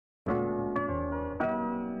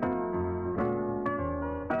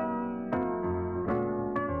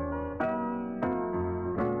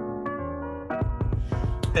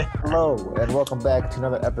Hello, and welcome back to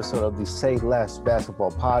another episode of the Say Less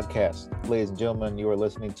Basketball Podcast. Ladies and gentlemen, you are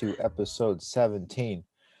listening to episode 17.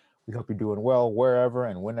 We hope you're doing well wherever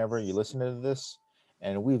and whenever you're listening to this.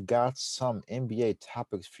 And we've got some NBA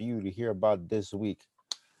topics for you to hear about this week.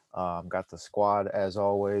 Got the squad as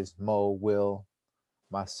always: Mo, Will,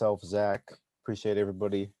 myself, Zach. Appreciate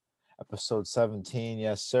everybody. Episode 17,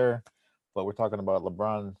 yes, sir. But we're talking about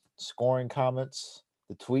LeBron scoring comments,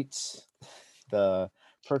 the tweets, the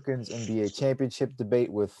Perkins NBA championship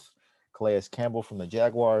debate with Calais Campbell from the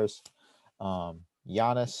Jaguars.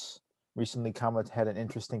 Giannis recently had an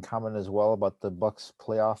interesting comment as well about the Bucks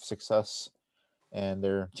playoff success and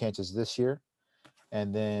their chances this year.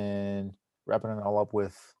 And then wrapping it all up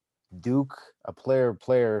with Duke, a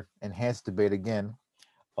player enhanced debate again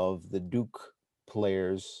of the Duke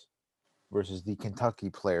players versus the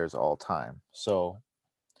Kentucky players all time. So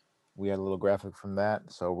we had a little graphic from that.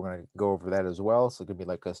 So we're going to go over that as well. So it could be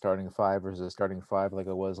like a starting five versus a starting five like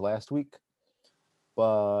it was last week.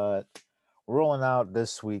 But rolling out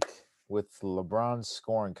this week with LeBron's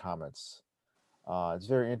scoring comments. It's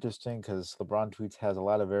very interesting because LeBron tweets has a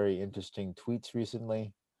lot of very interesting tweets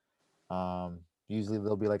recently. Usually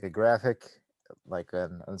there'll be like a graphic, like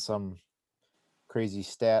on some crazy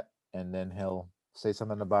stat, and then he'll say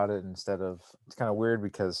something about it instead of. It's kind of weird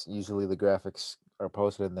because usually the graphics are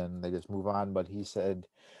posted and then they just move on. But he said,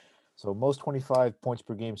 so most 25 points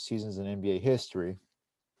per game seasons in NBA history.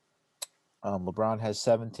 LeBron has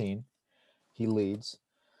 17. He leads,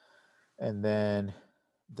 and then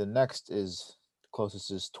the next is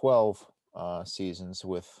closest is 12 seasons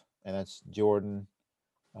with, and that's Jordan,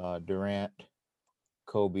 Durant,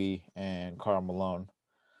 Kobe, and Karl Malone.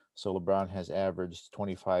 So LeBron has averaged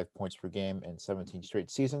 25 points per game in 17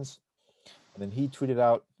 straight seasons. And then he tweeted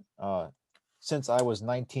out, since I was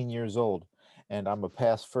 19 years old, and I'm a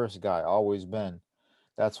pass first guy, always been.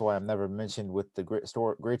 That's why I'm never mentioned with the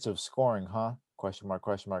greats of scoring, huh? Question mark,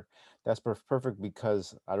 question mark. That's perfect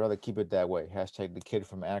because I'd rather keep it that way. Hashtag the kid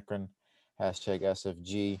from Akron. Hashtag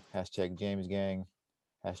SFG. Hashtag James Gang.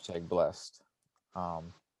 Hashtag blessed.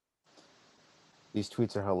 Um, these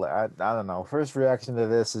tweets are hilarious. I don't know. First reaction to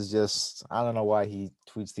this is just, I don't know why he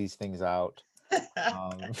tweets these things out.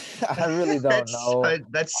 I really don't know.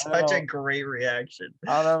 That's I don't such a know. great reaction.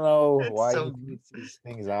 I don't know That's why he so tweets these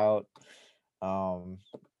things out. Um,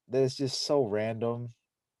 that's just so random,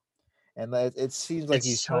 and it seems like it's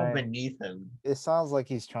he's so trying. beneath him. It sounds like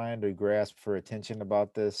he's trying to grasp for attention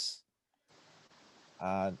about this.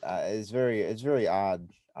 It's very odd.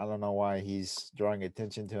 I don't know why he's drawing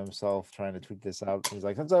attention to himself, trying to tweet this out. He's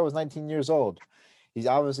like, since I was 19 years old, he's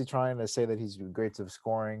obviously trying to say that he's great of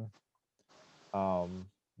scoring.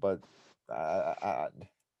 But I,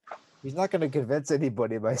 he's not going to convince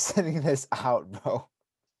anybody by sending this out, bro.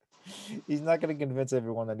 He's not going to convince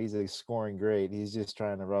everyone that he's a scoring great. He's just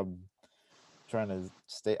trying to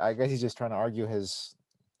stay. I guess he's just trying to argue his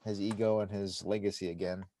ego and his legacy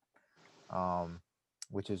again, um,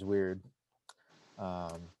 which is weird.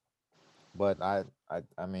 Um, but I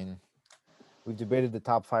mean, we've debated the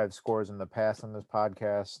top five scores in the past on this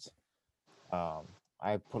podcast. Um,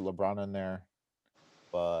 I put LeBron in there,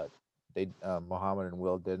 but they Muhammad and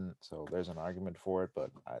Will didn't, so there's an argument for it.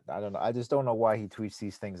 But I don't know. I just don't know why he tweets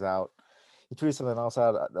these things out. He tweeted something else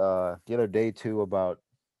out the other day too about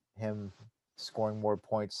him scoring more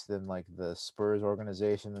points than like the Spurs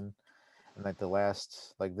organization and like the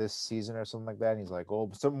last like this season or something like that. And he's like,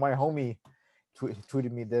 "Oh, some my homie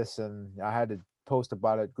tweeted me this, and I had to post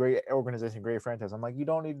about it. Great organization, great franchise." I'm like, you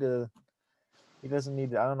don't need to. He doesn't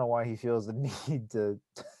need to. I don't know why he feels the need to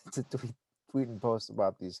tweet and post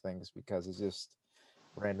about these things because it's just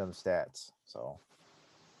random stats. So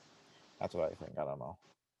that's what I think. I don't know.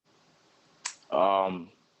 Um,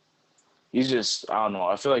 he's just I don't know.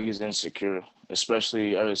 I feel like he's insecure,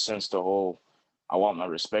 especially ever since the whole "I want my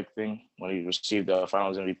respect" thing when he received the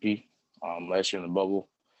Finals MVP last year in the bubble.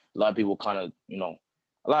 A lot of people kind of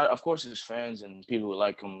of course, his fans and people who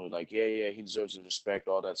like him were like, yeah, he deserves his respect,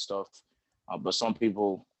 all that stuff. But some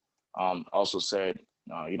people also said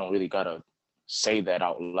you don't really gotta say that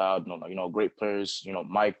out loud. Great players,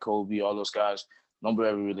 Mike, Kobe, all those guys. Nobody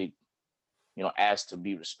ever really asked to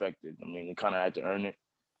be respected. I mean, they kind of had to earn it.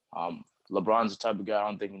 Um, LeBron's the type of guy I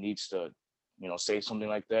don't think he needs to, say something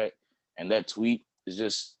like that. And that tweet is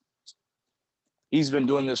just he's been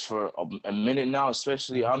doing this for a minute now.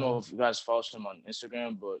 Especially I don't know if you guys follow him on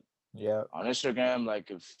Instagram, but Yeah. on Instagram,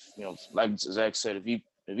 like if like Zach said,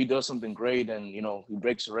 if he does something great and he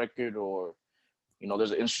breaks a record or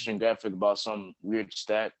there's an interesting graphic about some weird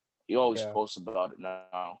stat, he always Yeah. posts about it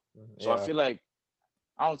now. So I feel Yeah. like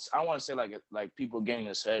I want to say like people getting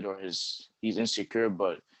his head or he's insecure,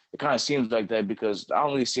 but it kind of seems like that because I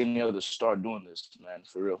don't really see any other star doing this, man,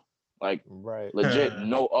 for real. Like Right. legit,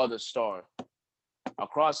 no other star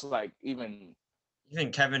across like Even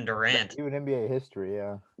Kevin Durant, Even NBA history,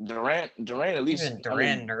 yeah. Durant at least. even I Durant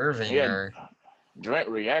mean, and Irving yeah, are. Durant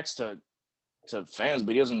reacts to fans,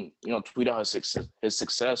 but he doesn't tweet out his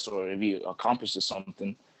success or if he accomplishes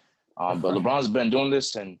something. But LeBron's been doing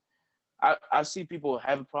this, and I see people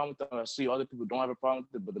have a problem with it. I see other people don't have a problem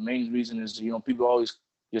with it. But the main reason is, people always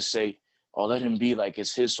just say, "Oh, let him be. Like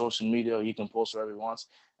it's his social media. He can post whatever he wants."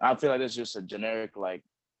 And I feel like it's just a generic like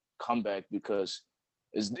comeback because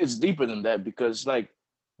it's deeper than that. Because like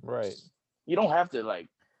Right. you don't have to like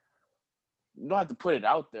you don't have to put it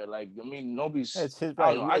out there. Like I mean, nobody's. It's his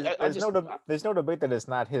I right. don't know. There's no debate that it's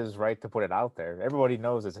not his right to put it out there. Everybody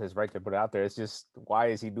knows it's his right to put it out there. It's just why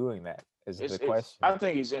is he doing that? Is the question. I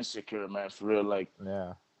think he's insecure, man. For real, like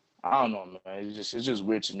Yeah. I don't know, man. It's just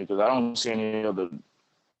weird to me because I don't see any other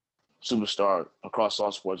superstar across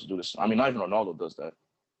all sports do this. I mean, not even Ronaldo does that.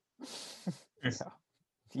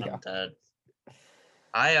 Yeah. I'm dead.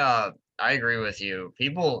 I agree with you.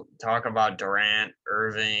 People talk about Durant,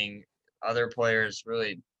 Irving, other players,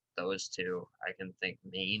 really those two I can think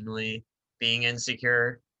mainly being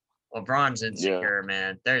insecure. LeBron's insecure,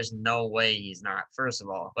 man. There's no way he's not. First of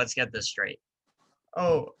all, let's get this straight.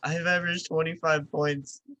 Oh, I've averaged 25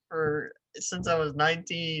 points since I was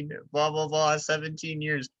 19, blah blah blah, 17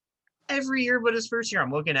 years. Every year but his first year.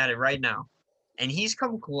 I'm looking at it right now. And he's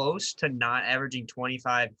come close to not averaging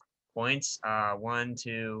 25 points. 1,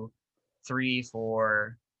 2, 3,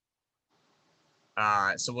 4.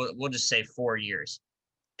 So we'll just say 4 years.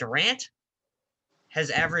 Durant has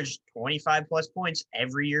averaged 25 plus points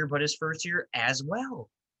every year but his first year as well.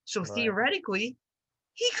 So theoretically,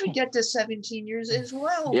 he could get to 17 years as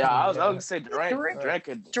well. Yeah, I was gonna say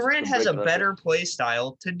Durant has a better play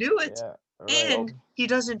style to do it. Yeah. Right. And he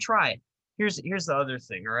doesn't try. Here's the other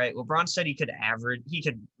thing, all right? LeBron said he could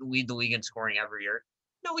lead the league in scoring every year.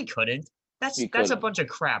 No, he couldn't. That's a bunch of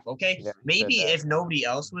crap, okay? Yeah, maybe if nobody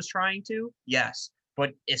else was trying to, yes.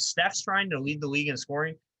 But if Steph's trying to lead the league in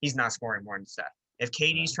scoring, he's not scoring more than Steph. If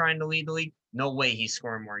KD's trying to lead the league, no way he's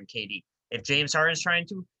scoring more than KD. If James Harden's trying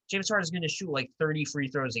to, James Harden's going to shoot like 30 free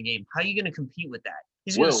throws a game. How are you going to compete with that?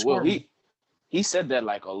 He's going to score. He said that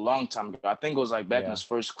like a long time ago. I think it was like back in his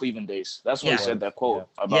first Cleveland days. That's when he said that quote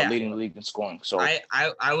about leading the league in scoring. So I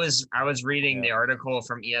was reading the article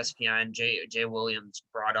from ESPN. Jay Williams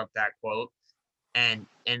brought up that quote, and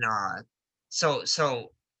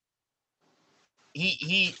so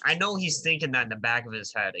he I know he's thinking that in the back of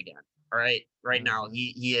his head again. All right, right now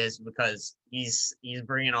he is because he's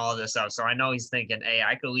bringing all of this up. So I know he's thinking, hey,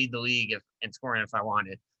 I could lead the league in scoring if I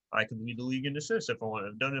wanted. I could lead the league in assists if I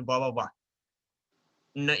wanted. I've done it. Blah blah blah.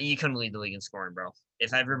 No, you couldn't lead the league in scoring, bro.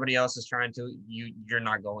 If everybody else is trying to, you're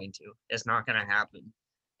not going to. It's not going to happen.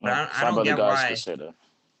 But I don't get why.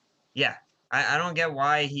 Yeah, I don't get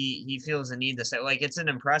why he feels the need to say, like, it's an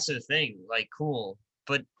impressive thing, like, cool.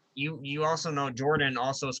 But you also know Jordan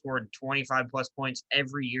also scored 25 plus points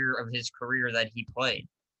every year of his career that he played.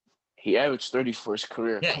 He averaged 30 for his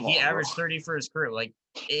career. Yeah, he averaged 30 for his career. Like,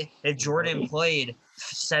 if Jordan played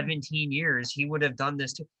 17 years, he would have done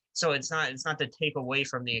this too. So it's not to take away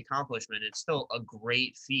from the accomplishment. It's still a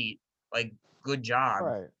great feat. Like, good job.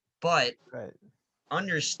 Right. But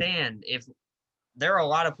understand, if there are a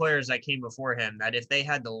lot of players that came before him that if they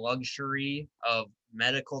had the luxury of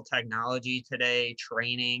medical technology today,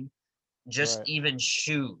 training, just even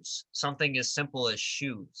shoes, something as simple as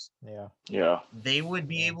shoes. Yeah. They would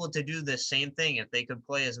be able to do the same thing if they could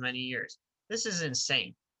play as many years. This is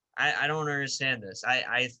insane. I don't understand this.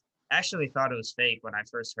 I actually thought it was fake when I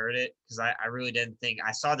first heard it because I really didn't think.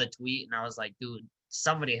 I saw the tweet and I was like, dude,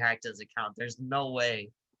 somebody hacked his account. There's no way.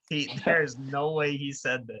 There's no way he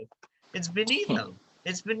said this. It's beneath him.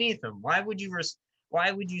 It's beneath him. Why would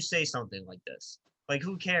you say something like this? Like,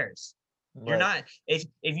 who cares? Right. You're not. If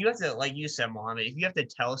you have to, like you said, Mohammed, if you have to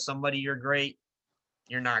tell somebody you're great,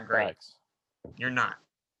 you're not great. Facts. You're not.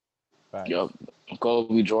 Facts. Yep.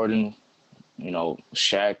 Kobe, Jordan,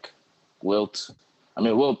 Shaq, Wilt. I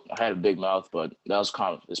mean, Wilt had a big mouth, but that was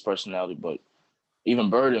kind of his personality. But even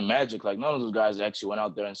Bird and Magic, like, none of those guys actually went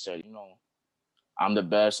out there and said, I'm the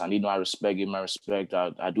best. I need my respect. Give my respect.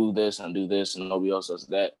 I do this and do this, and nobody else does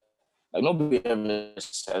that. Like, nobody ever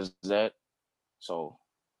says that. So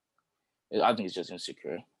I think he's just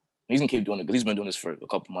insecure. He's going to keep doing it because he's been doing this for a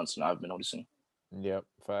couple months now. I've been noticing. Yep,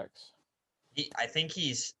 facts. I think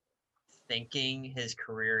he's thinking his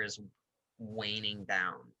career is waning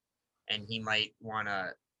down, and he might want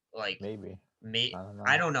to Like Maybe.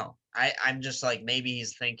 I don't know. I'm just like, maybe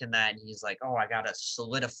he's thinking that and he's like, oh, I gotta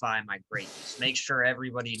solidify my greatness, make sure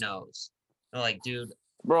everybody knows. I'm like, dude,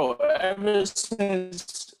 Bro, ever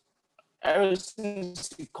since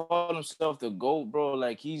he called himself the GOAT, bro,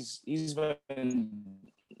 like he's been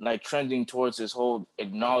like trending towards this whole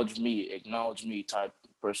acknowledge me type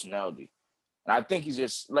personality. And I think he's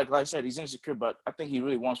just like I said, he's insecure, but I think he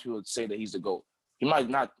really wants people to say that he's the GOAT. He might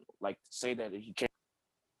not like say that he can't.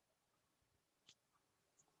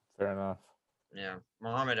 Fair enough. yeah,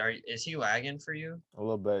 Mohammed, is he lagging for you? A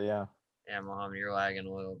little bit, yeah. Yeah, Mohammed, you're lagging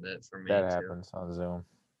a little bit for me That too. happens on Zoom.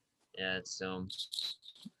 Yeah, it's Zoom.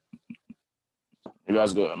 You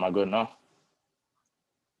guys good? Am I good now?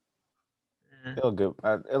 It'll get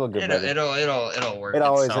better. It'll work. It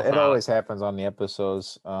itself out. always happens on the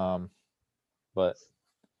episodes. But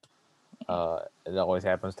it always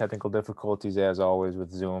happens. Technical difficulties as always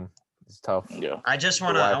with Zoom. It's tough. Yeah. I just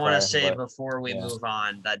want Wi-Fi, to say but, before we yeah. move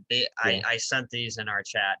on that I sent these in our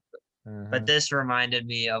chat, Mhm. but this reminded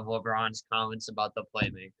me of LeBron's comments about the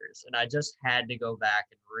playmakers, and I just had to go back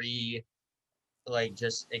and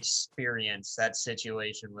just experience that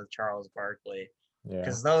situation with Charles Barkley. Yeah.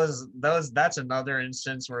 Because that's another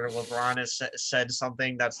instance where LeBron has said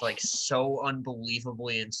something that's like so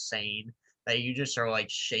unbelievably insane that you just are like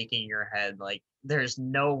shaking your head. Like, there's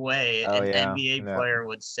no way Oh, an yeah. NBA No. player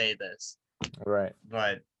would say this. Right.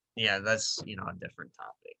 But yeah, that's a different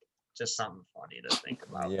topic. Just something funny to think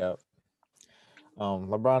about. Yeah.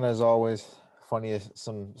 LeBron is always funny.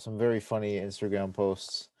 Some very funny Instagram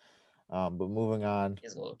posts. But moving on.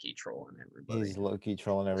 He's low-key trolling everybody. He's low-key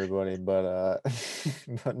trolling everybody, but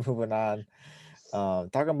but moving on.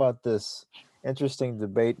 Talking about this interesting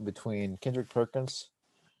debate between Kendrick Perkins,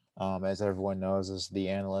 as everyone knows, is the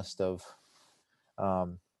analyst of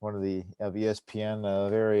one of ESPN,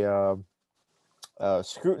 very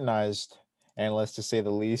scrutinized analyst to say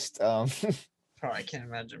the least. Oh, I can't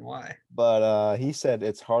imagine why. But he said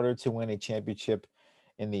it's harder to win a championship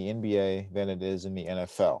in the NBA than it is in the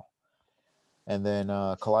NFL. And then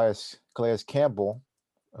Calais Campbell,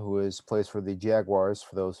 who plays for the Jaguars,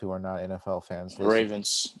 for those who are not NFL fans.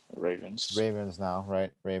 Ravens now,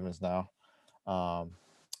 right? Ravens now.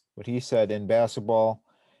 But he said in basketball,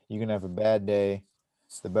 you can have a bad day.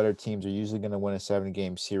 The better teams are usually going to win a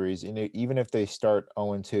 7-game series. And even if they start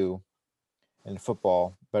 0-2 in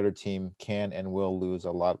football, better team can and will lose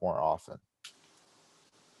a lot more often.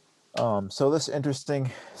 So this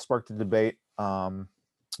interesting sparked a debate,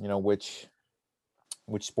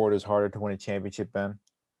 which sport is harder to win a championship in,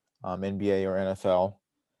 NBA or NFL.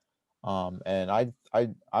 And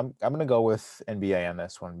I'm going to go with NBA on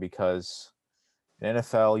this one because in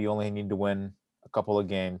NFL, you only need to win a couple of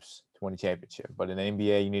games to win a championship. But in the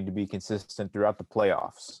NBA, you need to be consistent throughout the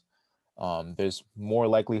playoffs. There's more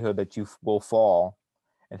likelihood that you will fall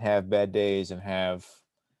and have bad days and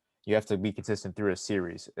you have to be consistent through a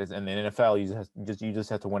series. In the NFL, you just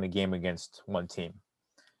have to win a game against one team.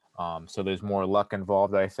 So there's more luck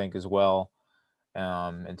involved, I think, as well,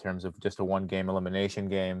 in terms of just a 1-game elimination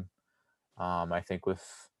game. I think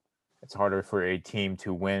it's harder for a team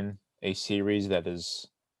to win a series that is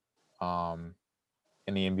in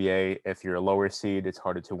the NBA. If you're a lower seed, it's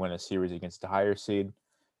harder to win a series against a higher seed.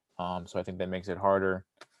 So I think that makes it harder.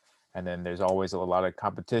 And then there's always a lot of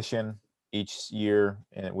competition each year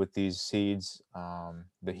with these seeds.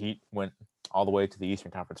 The Heat went all the way to the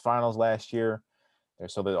Eastern Conference Finals last year.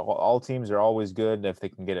 So that all teams are always good if they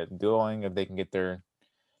can get it going, if they can get their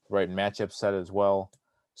right matchup set as well.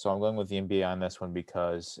 So I'm going with the NBA on this one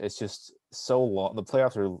because it's just so long. The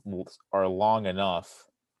playoffs are long enough.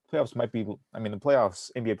 Playoffs might be. I mean,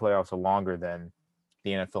 NBA playoffs are longer than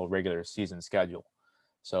the NFL regular season schedule.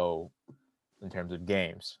 So in terms of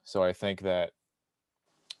games, so I think that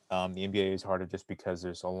the NBA is harder just because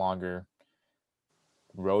there's a longer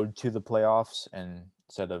road to the playoffs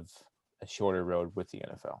instead of a shorter road with the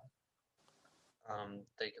NFL.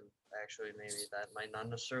 They can actually, maybe that might not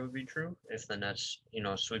necessarily be true. If the Nets,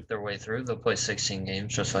 sweep their way through, they'll play 16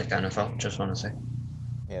 games just like the NFL. Just want to say.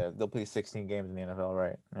 Yeah, they'll play 16 games in the NFL,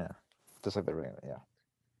 right? Yeah, just like the regular. Yeah,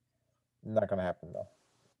 not gonna happen though.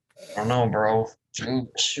 I don't know, bro.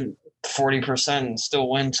 Shoot, 40% and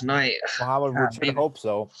still win tonight. Muhammad would sure hope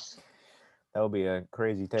so. That would be a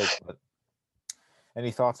crazy take. But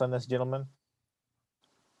any thoughts on this, gentlemen?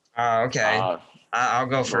 Okay. I'll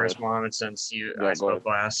go first, Mohammed, since I spoke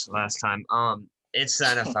last time. It's the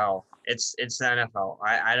NFL. It's the NFL.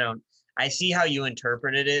 I see how you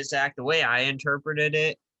interpreted it, Zach. The way I interpreted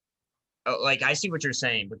it, I see what you're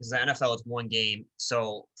saying because the NFL is one game,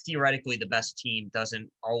 so theoretically the best team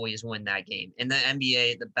doesn't always win that game. In the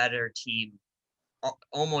NBA, the better team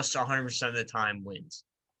almost 100% of the time wins,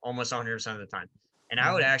 almost 100% of the time. And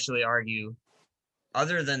I would Mhm. actually argue,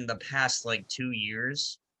 other than the past like 2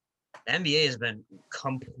 years, the NBA has been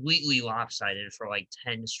completely lopsided for like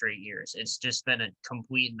 10 straight years. It's just been a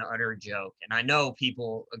complete and utter joke. And I know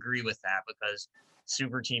people agree with that because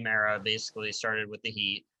super team era basically started with the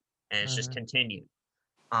Heat and it's just Mhm. continued.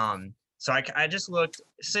 So I just looked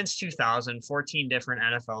since 2000, 14 different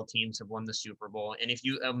NFL teams have won the Super Bowl. And if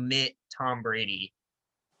you omit Tom Brady,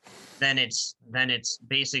 then it's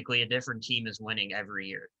basically a different team is winning every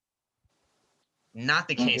year. Not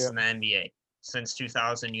the case Yeah. in the NBA. Since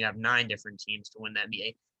 2000, you have 9 different teams to win the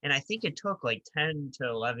NBA. And I think it took like 10 to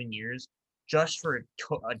 11 years just for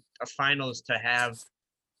a finals to have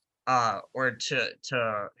or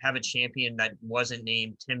to have a champion that wasn't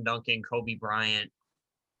named Tim Duncan, Kobe Bryant,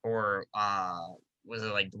 or was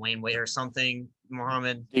it like Dwayne Wade or something,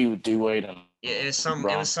 Mohammed? D Wade and It was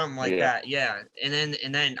Brown. something like Yeah. that. Yeah.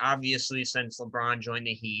 And then obviously since LeBron joined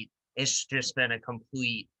the Heat, it's just been a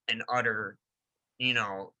complete and utter,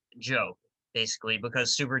 joke basically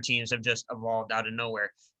because super teams have just evolved out of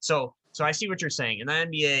nowhere. So I see what you're saying. In the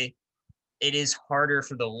NBA, it is harder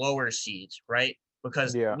for the lower seeds, right?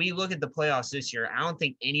 Because Yeah. we look at the playoffs this year. I don't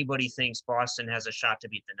think anybody thinks Boston has a shot to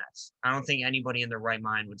beat the Nets. I don't think anybody in their right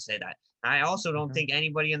mind would say that. I also don't Mhm. think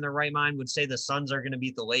anybody in their right mind would say the Suns are going to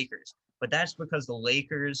beat the Lakers. But that's because the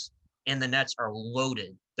Lakers and the Nets are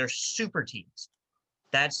loaded. They're super teams.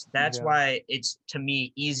 That's Yeah. why it's to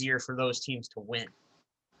me easier for those teams to win.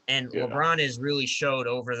 And Yeah. LeBron has really showed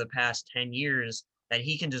over the past 10 years that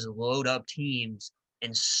he can just load up teams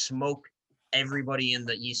and smoke everybody in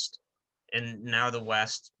the East and now the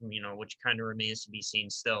West, which kind of remains to be seen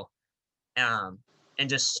still. Um, and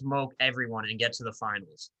just smoke everyone and get to the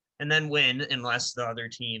finals. And then win unless the other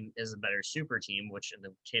team is a better super team, which in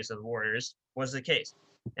the case of the Warriors was the case.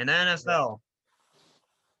 In the NFL,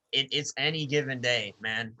 it's any given day,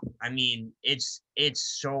 man. I mean, it's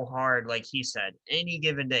so hard. Like he said, any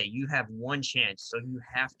given day, you have one chance, so you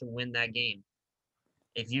have to win that game.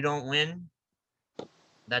 If you don't win,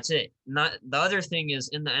 that's it. Not the other thing is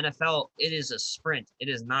in the NFL, it is a sprint. It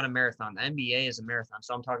is not a marathon. The NBA is a marathon.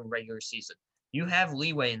 So I'm talking regular season. You have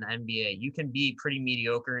leeway in the NBA. You can be pretty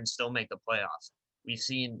mediocre and still make the playoffs. We've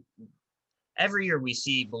seen every year we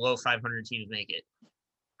see below 500 teams make it.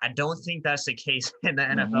 I don't think that's the case in the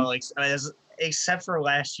NFL, except for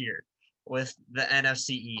last year with the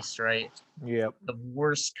NFC East, right? Yep. The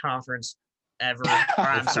worst conference ever. Or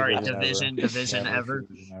I'm Worst sorry, division ever. division Yeah, worst ever.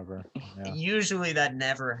 division ever. Yeah. Usually that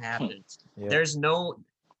never happens. Yep. There's no,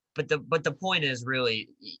 but the point is really,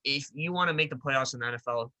 if you want to make the playoffs in the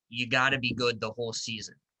NFL, you got to be good the whole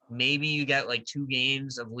season. Maybe you get like 2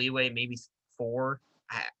 games of leeway, maybe 4.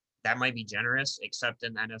 That might be generous, except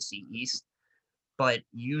in the NFC East. But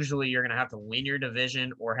usually you're going to have to win your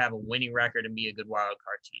division or have a winning record and be a good wild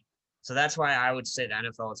card team. So that's why I would say the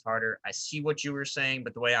NFL is harder. I see what you were saying,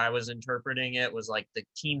 but the way I was interpreting it was like the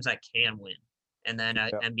teams that can win, and then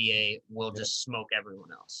Yep. NBA will Yep. just smoke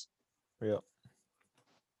everyone else. Yep.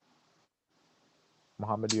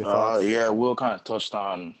 Mohammed, your thoughts? Yeah, Will kind of touched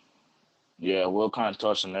on. Yeah, Will kind of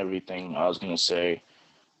touched on everything I was gonna say.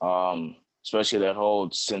 Especially that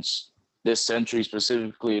whole since this century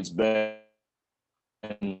specifically, it's been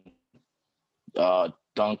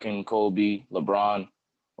Duncan, Kobe, LeBron,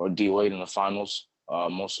 or D Wade in the finals,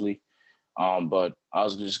 mostly. But I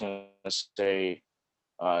was just gonna say,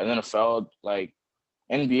 in NFL, like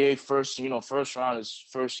NBA first round is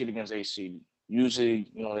first seed against A seed. Usually,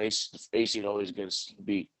 the A seed always gets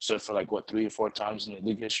beat. So for like 3 or 4 times in the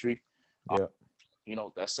league history. Yeah.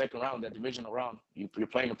 That second round, that divisional round, you're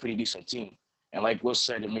playing a pretty decent team. And like Will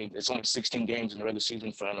said, I mean, it's only 16 games in the regular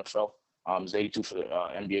season for NFL. It's 82 for the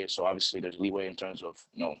NBA. So obviously there's leeway in terms of,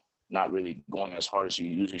 not really going as hard as you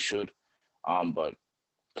usually should. But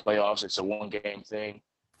playoffs, it's a one-game thing.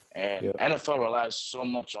 And Yeah. NFL relies so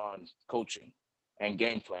much on coaching and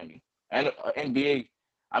game planning. And NBA,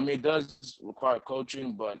 I mean, it does require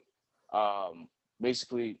coaching, but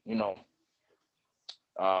basically, it's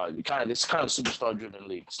kind of superstar driven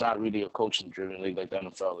league. It's not really a coaching driven league like the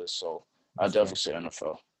NFL is. So I That's definitely say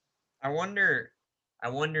NFL. I wonder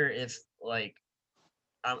if like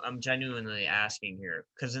I'm genuinely asking here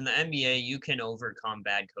because in the NBA you can overcome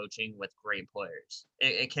bad coaching with great players.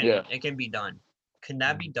 It can be done. Can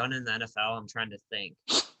that be done in the NFL? I'm trying to think.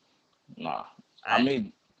 Nah, I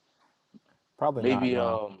mean, probably maybe not.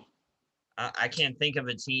 No. I can't think of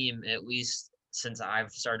a team, at least since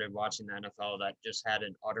I've started watching the NFL, that just had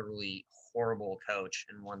an utterly horrible coach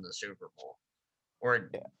and won the Super Bowl, or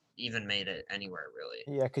even made it anywhere really.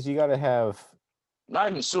 Yeah, because you got to have. not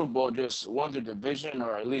even Super Bowl, just won the division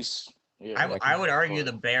or at least Yeah, I would argue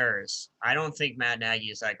course. the Bears. I don't think Matt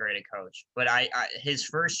Nagy is that great a coach, but his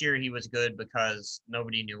first year he was good because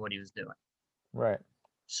nobody knew what he was doing. Right.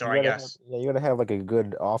 So You I gotta have, guess yeah, you gotta have like a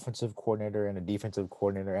good offensive coordinator and a defensive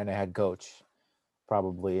coordinator and a head coach,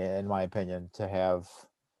 probably, in my opinion, to have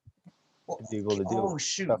to be able to do oh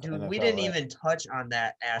shoot, stuff in dude, we NFL, didn't right? even touch on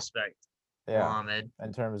that aspect, Yeah, Mohammed.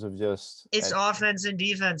 in terms of just It's offense and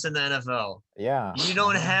defense in the NFL. yeah, You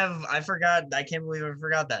don't have. I forgot. I can't believe I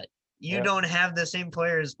forgot that. You Yep. don't have the same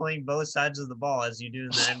players playing both sides of the ball as you do in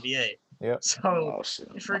the NBA. Yep. So Oh shit,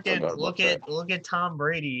 I freaking forgot about that. look at Tom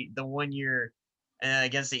Brady the one year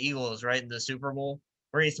against the Eagles, right in the Super Bowl,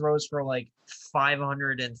 where he throws for like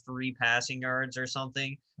 503 passing yards or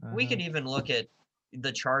something. We could Mhm. even look at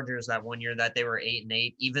the Chargers that one year that they were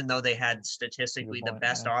 8-8, even though they had Good statistically the point.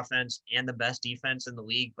 best Yeah. offense and the best defense in the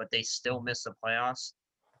league, but they still missed the playoffs.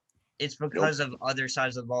 It's Nope. because of other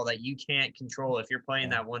sides of the ball that you can't control if you're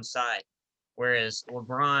playing Yeah. that one side. Whereas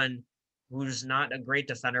LeBron, who's not a great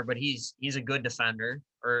defender, but he's a good defender,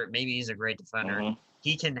 or maybe he's a great defender. Mhm.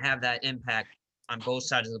 He can have that impact on both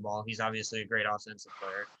sides of the ball. He's obviously a great offensive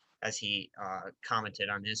player, as he commented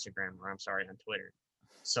on Instagram, or I'm sorry, on Twitter.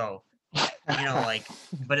 So, like,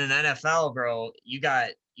 but in NFL, bro, you got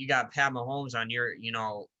Pat Mahomes on your,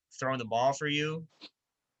 throwing the ball for you.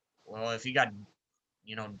 Well, if you got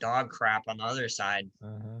dog crap on the other side,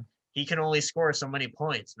 Mhm. he can only score so many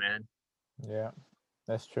points, man. Yeah,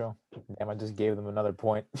 that's true. Damn, I just gave them another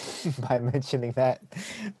point by mentioning that.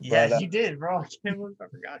 Yeah, But you did, bro. I can't believe I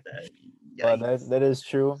forgot that. but Yikes. that is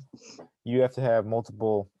true. You have to have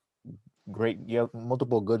you have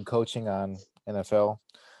multiple good coaching on NFL.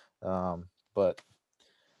 But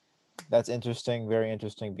that's interesting, very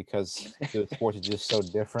interesting, because the sport is just so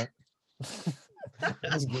different.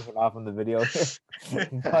 Just goofing off in the video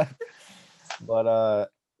here.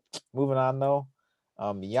 but moving on though,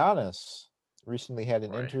 Giannis recently had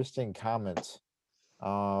an Right. interesting comment.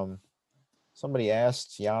 Um, somebody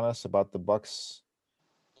asked Giannis about the Bucks'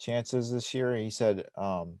 chances this year. He said,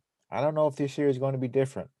 "I don't know if this year is going to be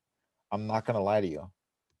different. I'm not going to lie to you,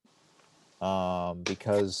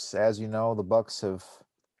 because as you know, the Bucks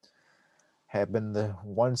have been the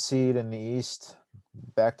one seed in the East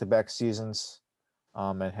back-to-back seasons,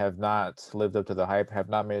 and have not lived up to the hype. Have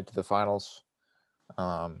not made it to the finals.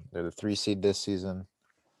 They're the 3 seed this season.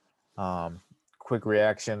 Quick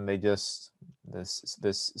reaction: this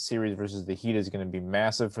series versus the Heat is going to be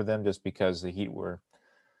massive for them, just because the Heat were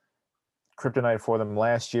kryptonite for them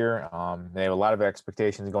last year. They have a lot of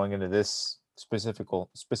expectations going into this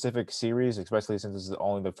specific series, especially since this is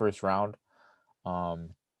only the first round.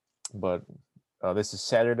 But this is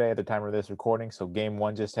Saturday at the time of this recording, so Game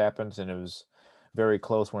 1 just happened, and it was very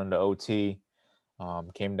close. Went into OT.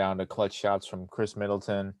 Came down to clutch shots from Chris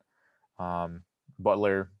Middleton,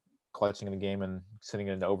 Butler clutching in the game and sending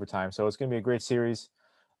it into overtime. So it's going to be a great series.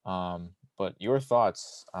 But your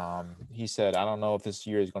thoughts? He said, "I don't know if this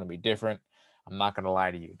year is going to be different. I'm not going to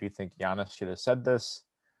lie to you. Do you think Giannis should have said this?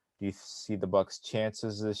 Do you see the Bucks'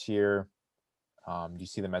 chances this year? Do you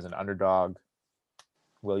see them as an underdog?"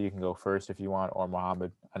 Will, you can go first if you want, or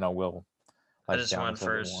Mohammed. I know Will I likes just went Giannis a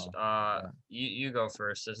little first. more. Yeah. You go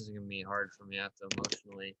first. This is gonna be hard for me. I have to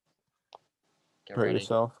emotionally get Hurt ready.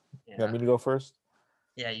 yourself. You Yeah, want me to go first?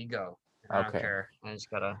 yeah, you go. I don't Okay. care. I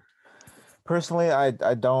just gotta. Personally, I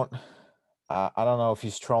don't. I don't know if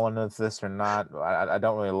he's trolling us this or not. I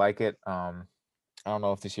don't really like it. I don't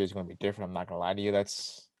know if this year is going to be different. I'm not going to lie to you.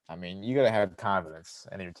 I mean, you got to have confidence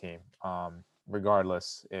in your team,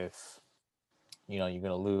 regardless if you're going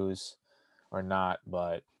to lose or not.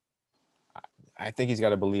 But I think he's got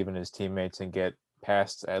to believe in his teammates and get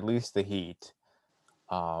past at least the Heat,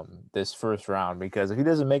 this first round. Because if he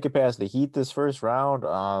doesn't make it past the Heat this first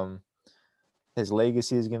round, his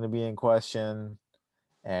legacy is going to be in question.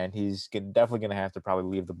 And he's definitely going to have to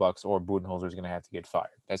probably leave the Bucks, or Budenholzer is going to have to get fired.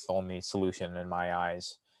 That's the only solution in my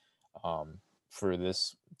eyes, for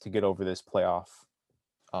this to get over this playoff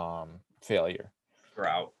failure.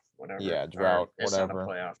 Drought, whatever. Yeah, Or drought, it's not a whatever,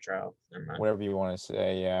 playoff drought. Never mind. whatever you want to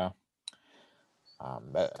say. Yeah,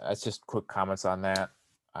 that's just quick comments on that.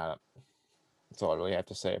 That's all I really have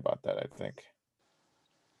to say about that, I think.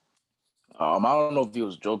 I don't know if he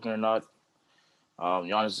was joking or not.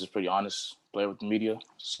 Giannis is a pretty honest player with the media,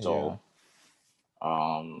 so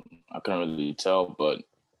I couldn't really tell. But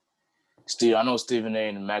I know Stephen A.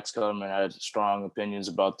 and Max Kellerman had strong opinions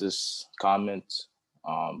about this comment.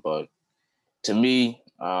 But to me,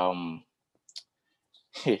 I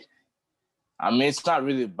mean, it's not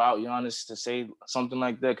really about Giannis to say something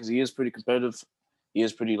like that, because he is pretty competitive. He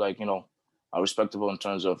is pretty, respectable in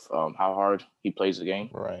terms of how hard he plays the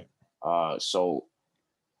game. Right. So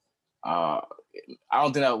I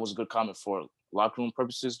don't think that was a good comment for locker room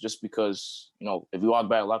purposes, just because, if you walk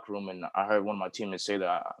by a locker room and I heard one of my teammates say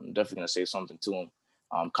that, I'm definitely going to say something to him.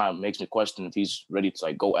 Kind of makes me question if he's ready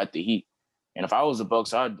to go at the Heat. And if I was the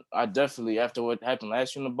Bucks, I'd definitely, after what happened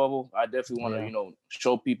last year in the bubble, I definitely want to,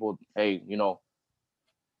 show people, hey,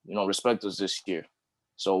 respect us this year.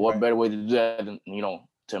 So what better way to do that than,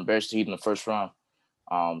 to embarrass the Heat in the first round?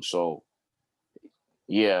 So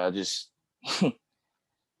yeah, I just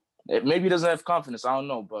maybe he doesn't have confidence. I don't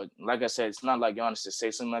know, but like I said, it's not like Giannis to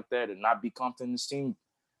say something like that and not be confident in his team.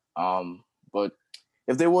 But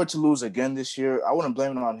if they were to lose again this year, I wouldn't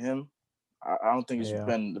blame it on him. I don't think it's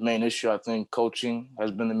been the main issue. I think coaching has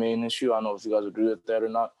been the main issue. I don't know if you guys agree with that or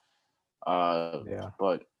not.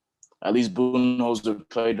 But at least Budenholzer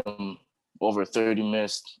played them over 30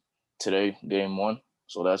 minutes today, game 1.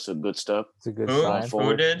 So that's a good step. It's a good sign.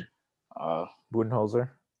 Who did? Budenholzer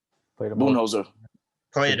played him. Budenholzer.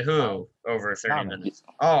 Played who over 30 minutes?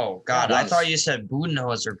 Oh, God. I thought you said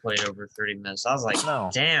Budenholzer played over 30 minutes. I was like,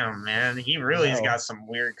 damn, man. He really's got some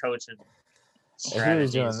weird coaching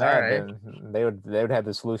strategies. If he was doing that, then they would have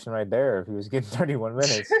the solution right there if he was getting 31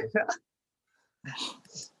 minutes.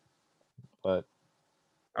 But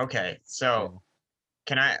okay, so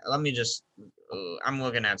let me just I'm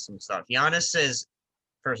looking at some stuff. Giannis says,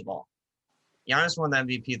 first of all, Giannis won the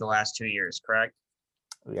MVP the last 2 years, correct?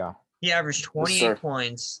 Yeah. He averaged 28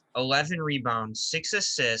 points, 11 rebounds, 6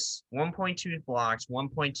 assists, 1.2 blocks,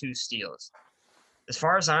 1.2 steals. As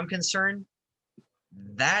far as I'm concerned,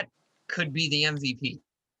 that could be the MVP.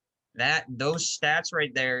 Those stats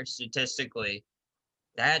right there, statistically,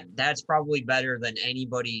 that's probably better than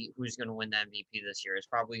anybody who's going to win the MVP this year. It's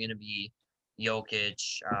probably going to be Jokic,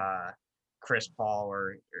 Chris Paul,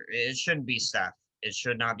 or it shouldn't be Steph. It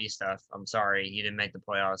should not be Steph. I'm sorry, he didn't make the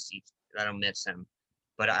playoffs. I don't miss him,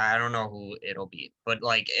 but I don't know who it'll be. But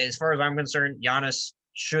as far as I'm concerned, Giannis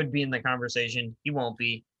should be in the conversation. He won't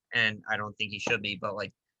be, and I don't think he should be. But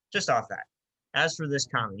just off that. As for this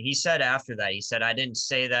comment, he said after that, he said, I didn't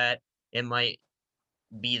say that. It might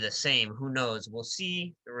be the same. Who knows? We'll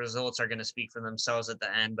see. The results are going to speak for themselves at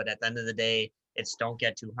the end. But at the end of the day, it's don't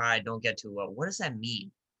get too high, don't get too low. What does that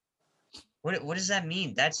mean? What does that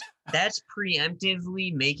mean? That's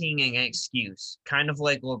preemptively making an excuse, kind of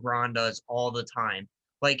like LeBron does all the time.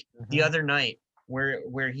 The other night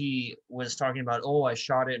where he was talking about, I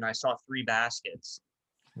shot it and I saw 3 baskets.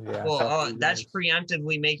 Yeah. Well, that's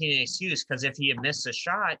preemptively making an excuse, because if he had missed a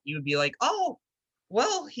shot, you would be like, oh,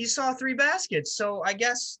 well, he saw 3 baskets, so I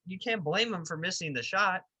guess you can't blame him for missing the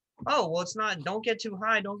shot. Oh, well, it's not, don't get too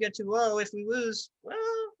high, don't get too low. If we lose, well,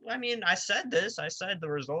 I mean, I said the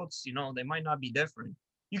results, they might not be different.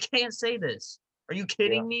 You can't say this. Are you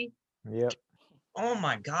kidding me? Yep. Oh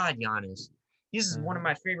my God, Giannis. This is one of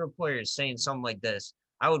my favorite players saying something like this.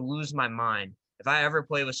 I would lose my mind. If I ever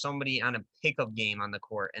play with somebody on a pickup game on the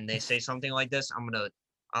court and they say something like this,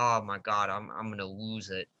 oh my God, I'm gonna lose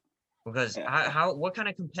it. Because what kind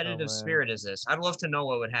of competitive spirit is this? I'd love to know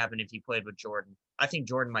what would happen if he played with Jordan. I think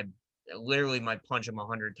Jordan might punch him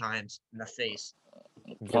 100 times in the face.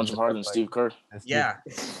 Punch him harder than Steve Kerr. Yeah.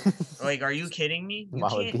 Are you kidding me?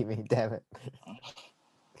 Molly beat me, damn it.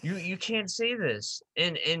 You can't say this.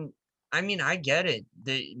 And I mean, I get it.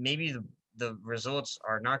 Maybe the results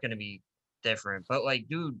are not going to be different, but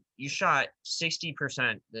dude, you shot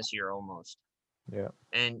 60% this year almost. Yeah.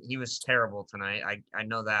 And he was terrible tonight. I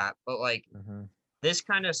know that. But this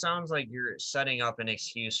kind of sounds like you're setting up an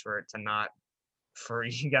excuse for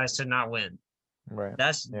you guys to not win. Right.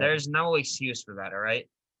 There's no excuse for that, all right?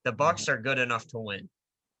 The Bucks are good enough to win.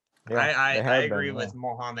 Yeah, I agree with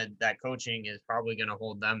Mohammed that coaching is probably going to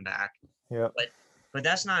hold them back. Yeah. But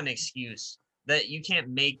that's not an excuse. That you can't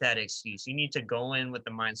make that excuse. You need to go in with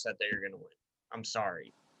the mindset that you're going to win. I'm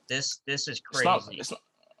sorry. This is crazy.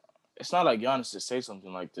 It's not like Giannis to say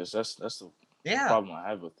something like this. That's the problem I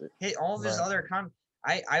have with it. Hey, all of his other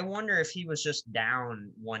I wonder if he was just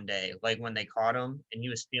down one day, when they caught him and he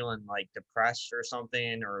was feeling depressed or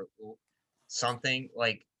something,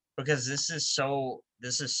 because this is so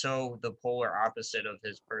the polar opposite of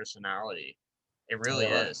his personality. It really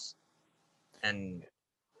is. And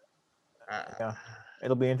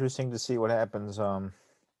it'll be interesting to see what happens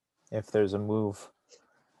if there's a move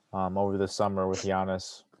over the summer with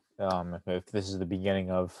Giannis. If this is the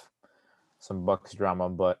beginning of some Bucks drama,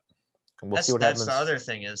 but we'll see what happens. That's the other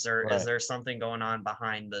thing. Is there something going on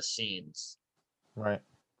behind the scenes? Right.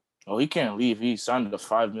 Oh, he can't leave. He signed a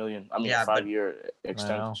 $5 5-year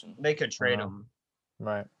extension. They could trade him.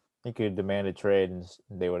 Right. He could demand a trade, and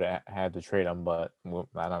they would have to trade him. But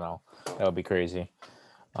I don't know. That would be crazy.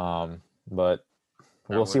 But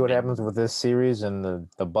We'll see what happens with this series and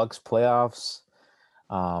the Bucks playoffs.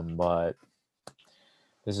 But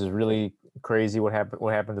this is really crazy what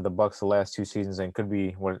happened to the Bucks the last 2 seasons, and could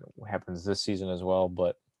be what happens this season as well.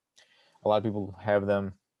 But a lot of people have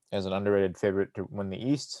them as an underrated favorite to win the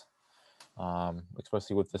East,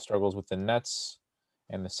 especially with the struggles with the Nets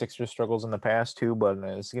and the Sixers struggles in the past too. But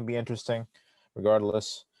it's gonna be interesting,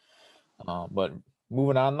 regardless. But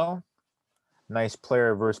moving on though, nice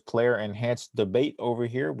player versus player enhanced debate over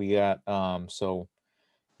here. We got so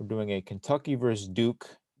we're doing a Kentucky versus Duke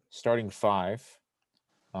starting 5.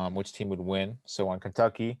 Which team would win? So on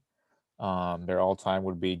Kentucky, their all-time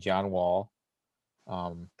would be John Wall.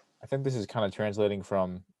 I think this is kind of translating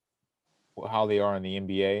from how they are in the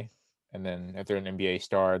NBA, and then if they're an NBA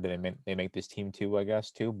star, then they make this team too, I guess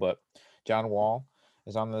too. But John Wall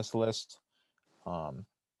is on this list.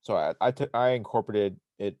 So I incorporated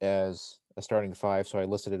it as a starting 5, so I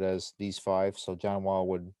listed it as these 5. So John Wall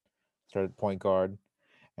would start at point guard,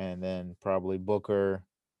 and then probably Booker,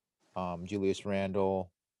 Julius Randle.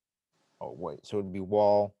 Oh wait, so it'd be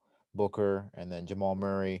Wall, Booker, and then Jamal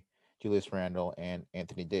Murray, Julius Randle, and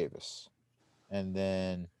Anthony Davis. And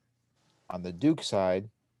then on the Duke side,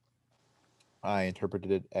 I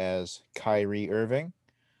interpreted it as Kyrie Irving,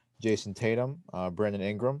 Jason Tatum, Brandon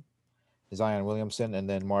Ingram, Zion Williamson, and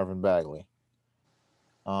then Marvin Bagley.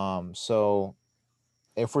 So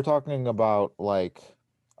if we're talking about like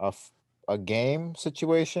a game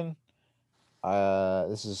situation,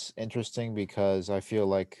 this is interesting because I feel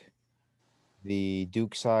like the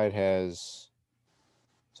Duke side has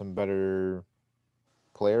some better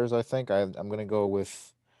players. I think I'm gonna go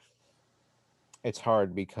with. It's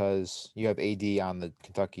hard because you have AD on the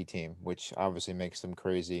Kentucky team, which obviously makes them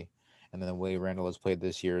crazy, and then the way Randall has played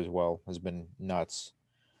this year as well has been nuts.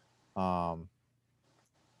 But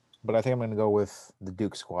I think I'm gonna go with the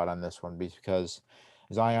Duke squad on this one because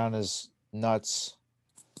Zion is nuts.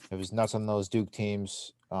 It was nuts on those Duke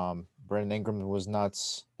teams. Brandon Ingram was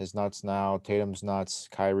nuts. His nuts now. Tatum's nuts.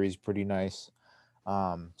 Kyrie's pretty nice.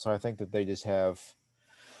 So I think that they just have.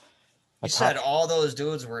 You said all those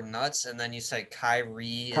dudes were nuts, and then you said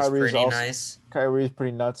Kyrie's pretty nice. Kyrie's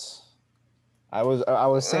pretty nuts. I was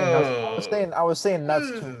saying nuts. I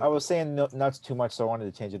was saying nuts too much, so I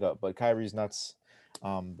wanted to change it up. But Kyrie's nuts.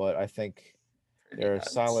 But I think they're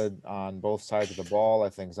solid on both sides of the ball. I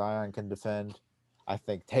think Zion can defend. I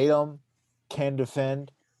think Tatum can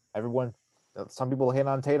defend. Some people hate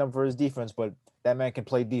on Tatum for his defense, but that man can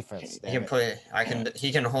play defense.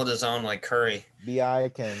 He can hold his own like Curry.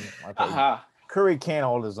 Curry can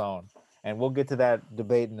hold his own, and we'll get to that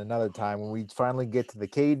debate in another time when we finally get to the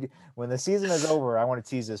KD. When the season is over, I want to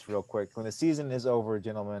tease this real quick. When the season is over,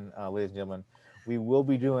 gentlemen, ladies and gentlemen, we will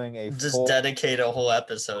be doing dedicate a whole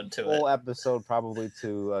episode to it. Whole episode probably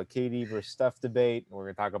to KD versus Steph debate. We're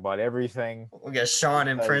gonna talk about everything. We'll get Sean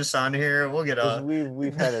and Prince on here. We'll get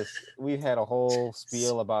we've had a whole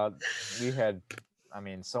spiel about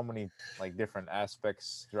so many like different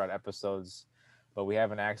aspects throughout episodes, but we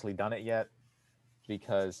haven't actually done it yet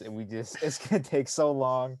because it's gonna take so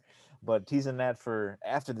long. But teasing that for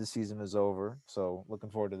after the season is over, so looking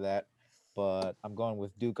forward to that. But I'm going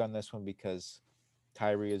with Duke on this one because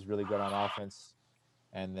Kyrie is really good on offense,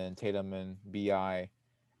 and then Tatum and BI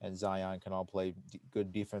and Zion can all play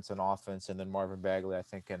good defense and offense, and then Marvin Bagley I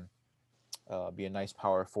think can be a nice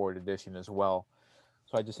power forward addition as well.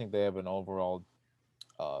 So I just think they have an overall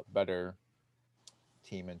better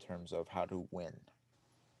team in terms of how to win.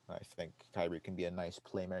 I think Kyrie can be a nice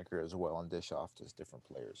playmaker as well and dish off to different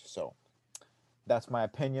players. So that's my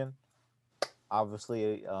opinion.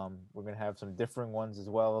 Obviously, we're gonna have some differing ones as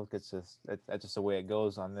well. That's just the way it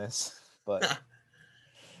goes on this. But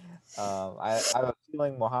I have a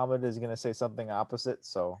feeling Muhammad is gonna say something opposite.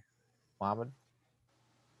 So, Muhammad,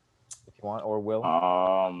 if you want, or Will,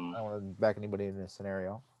 I don't want to back anybody in this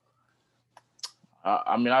scenario.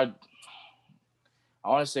 I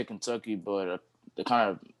want to say Kentucky, but they kind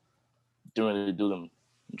of didn't really do them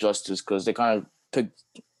justice because they kind of picked.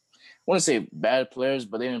 I wouldn't say bad players,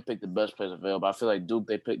 but they didn't pick the best players available. I feel like Duke,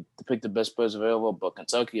 they picked the best players available, but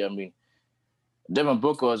Kentucky, Devin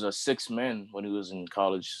Booker was a 6th man when he was in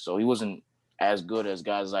college, so he wasn't as good as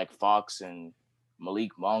guys like Fox and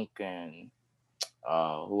Malik Monk and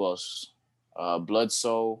who else?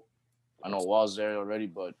 Bledsoe. I know Wall's there already,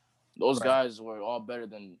 but those guys were all better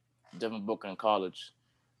than Devin Booker in college.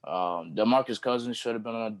 DeMarcus Cousins should have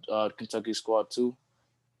been on a Kentucky squad too.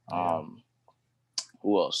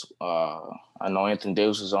 Who else? I know Anthony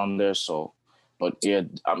Davis is on there. So, but yeah,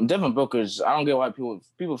 Devin Booker's. I don't get why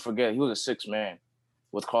people forget he was a 6th man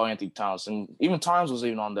with Karl-Anthony Towns, and even Towns was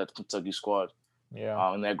even on that Kentucky squad.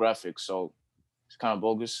 Yeah. In that graphic. So, it's kind of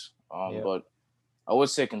bogus. Yeah. But I would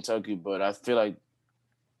say Kentucky, but I feel like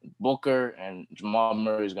Booker and Jamal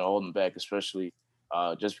Murray is gonna hold them back, especially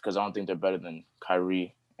just because I don't think they're better than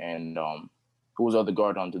Kyrie and who was the other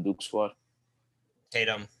guard on the Duke squad?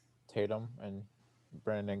 Tatum. Tatum and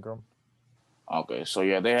Brandon Ingram. Okay, so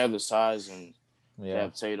yeah, they have the size and they Yeah.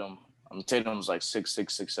 have Tatum. Tatum's like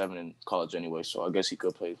 6'6", 6'7" in college anyway, so I guess he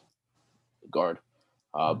could play guard.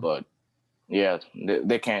 But yeah,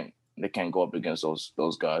 they can't go up against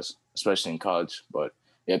those guys, especially in college. But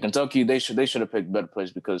yeah, Kentucky they should have picked better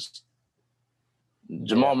players because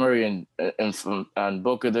Jamal Murray and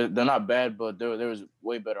Booker they're not bad, but there's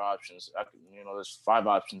way better options. There's 5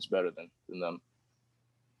 options better than them.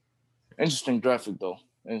 Interesting graphic though.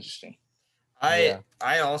 Interesting.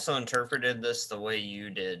 I also interpreted this the way you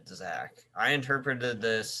did, Zach. I interpreted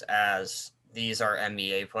this as these are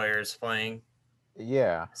NBA players playing.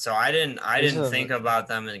 Yeah. So I didn't think about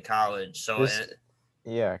them in college. So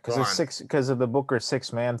because of the Booker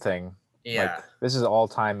 6-man thing. Yeah. Like, this is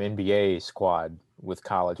all-time NBA squad with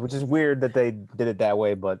college, which is weird that they did it that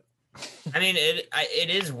way, but I mean, it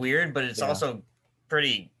is weird, but it's also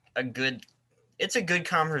it's a good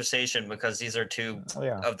conversation because these are two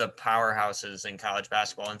of the powerhouses in college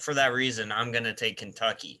basketball. And for that reason, I'm going to take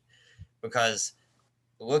Kentucky because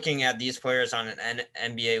looking at these players on an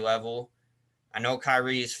NBA level, I know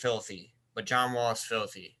Kyrie is filthy, but John Wall is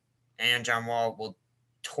filthy. And John Wall will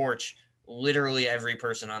torch literally every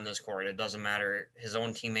person on this court. It doesn't matter. His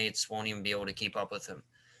own teammates won't even be able to keep up with him.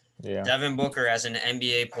 Yeah. Devin Booker, as an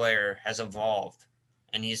NBA player, has evolved,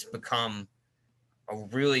 and he's become a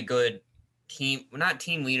really good not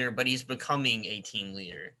team leader, but he's becoming a team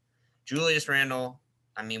leader. Julius Randle,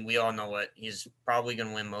 I mean, we all know what he's probably going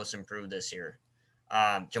to win Most Improved this year.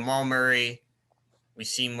 Jamal Murray, we've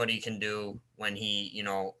seen what he can do when he,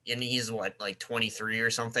 and he's like 23 or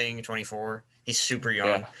something, 24. He's super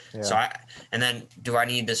young. Yeah. So and then do I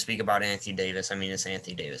need to speak about Anthony Davis? I mean, it's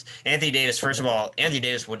Anthony Davis. Anthony Davis, first of all, Anthony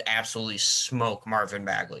Davis would absolutely smoke Marvin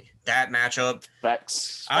Bagley. That matchup.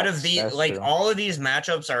 Facts. Out of That's true. all of these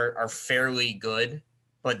matchups are fairly good,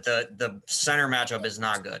 but the center matchup is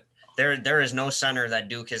not good. There is no center that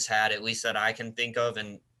Duke has had, at least that I can think of,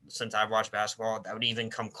 and since I've watched basketball, that would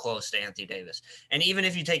even come close to Anthony Davis. And even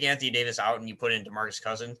if you take Anthony Davis out and you put in DeMarcus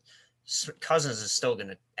Cousins is still going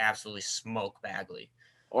to absolutely smoke Bagley.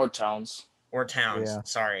 Or Towns. Yeah.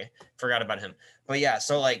 Sorry. Forgot about him. But yeah,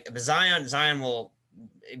 so like Zion will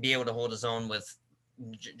be able to hold his own with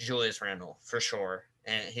Julius Randle for sure.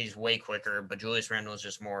 And he's way quicker, but Julius Randle is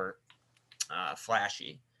just more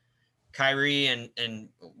flashy. Kyrie and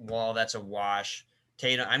Wall, that's a wash.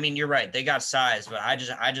 Tatum, I mean, you're right. They got size, but I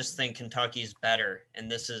just think Kentucky's better. And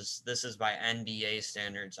this is by NBA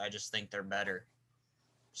standards. I just think they're better.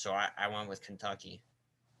 So I went with Kentucky.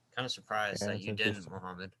 Kind of surprised that you didn't,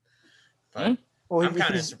 Mohammed. But I'm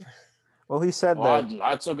kind of surprised. Well, he said that.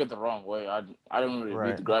 I took it the wrong way. I didn't really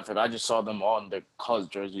read the graphic. I just saw them all in their college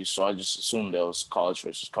jerseys, so I just assumed it was college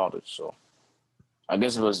versus college. So I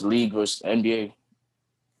guess it was league versus NBA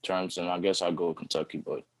terms, and I guess I'd go with Kentucky.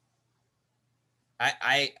 But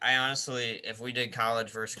I honestly, if we did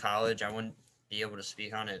college versus college, I wouldn't be able to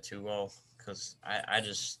speak on it too well because I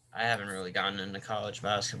haven't really gotten into college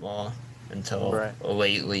basketball until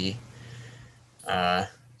lately.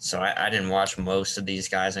 So I didn't watch most of these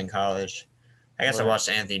guys in college. I guess I watched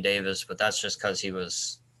Anthony Davis, but that's just because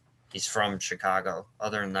he's from Chicago.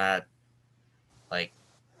 Other than that, like,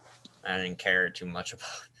 I didn't care too much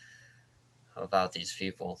about these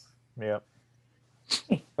people. Yep.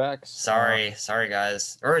 Facts. Sorry,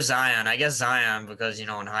 guys. Or Zion. I guess Zion because in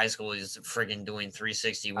high school he's freaking doing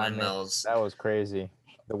 360 windmills. That was crazy.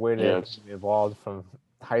 The way they evolved from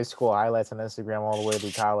high school highlights on Instagram all the way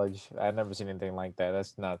to college. I've never seen anything like that.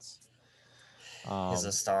 That's nuts. He's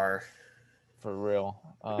a star. For real.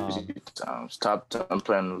 Top 10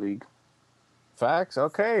 player in the league. Facts.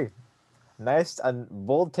 Okay. Nice and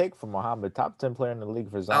bold take from Mohammed. Top 10 player in the league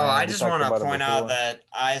for Zion. Oh, I just want to point out that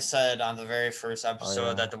I said on the very first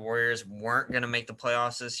episode that the Warriors weren't going to make the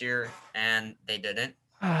playoffs this year, and they didn't.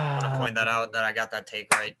 I want to point that out, that I got that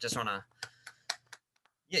take right. Just want to,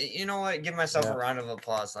 you know what? Give myself a round of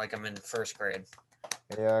applause like I'm in first grade.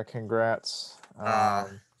 Yeah, congrats.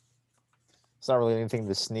 It's not really anything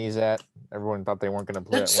to sneeze at. Everyone thought they weren't going to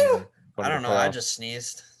play it. I don't know. I just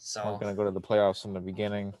sneezed. So I'm going to go to the playoffs from the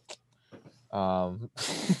beginning.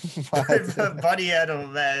 Buddy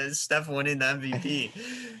had Steph winning the MVP.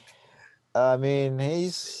 I mean,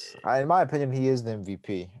 in my opinion, he is the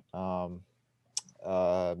MVP.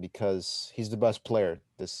 Because he's the best player.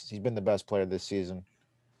 He's been the best player this season.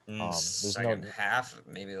 Second half,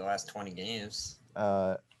 maybe the last 20 games.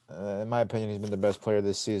 In my opinion, he's been the best player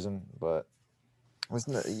this season. But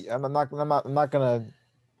I'm not gonna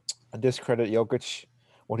discredit Jokic,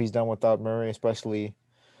 what he's done without Murray, especially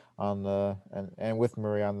on the and with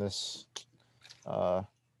Murray on this uh,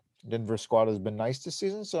 Denver squad has been nice this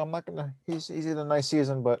season. So I'm not gonna. He's had a nice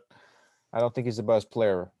season, but I don't think he's the best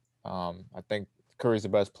player. I think Curry's the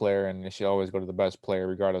best player, and it should always go to the best player,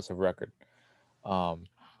 regardless of record. Um,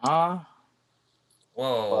 Huh?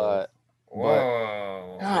 Whoa. but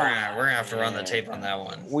Whoa. Oh, We're gonna have to run the tape on that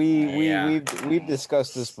one. Yeah. we've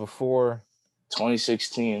discussed this before.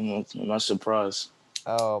 2016. I'm not surprised.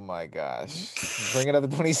 Oh my gosh, bring it up the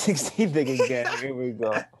 2016 thing again. Here we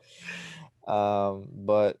go.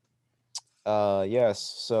 But yes.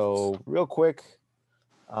 So real quick.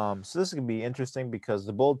 So this is gonna be interesting because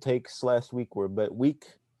the bold takes last week were a bit weak,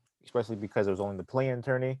 especially because there was only the play-in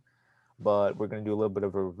tourney. But we're gonna do a little bit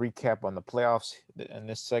of a recap on the playoffs in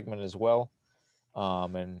this segment as well,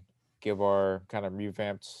 and give our kind of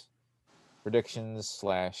revamped predictions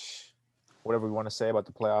slash whatever we want to say about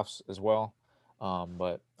the playoffs as well.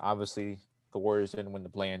 But obviously the Warriors didn't win the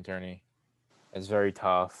play-in tourney. It's very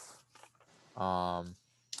tough.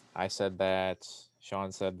 I said that.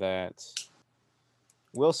 Sean said that.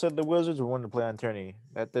 Will said the Wizards were winning the play-in tourney.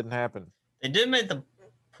 That didn't happen. They did make the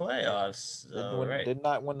playoffs, though, right? Did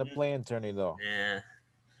not win the play-in tourney though. Yeah.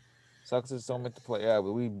 Celtics don't make the play. Yeah,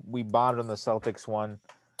 but we bonded on the Celtics one.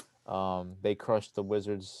 They crushed the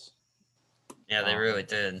Wizards. Yeah, they really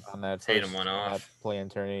did. On that Tatum went off. play-in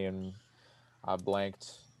tourney, and I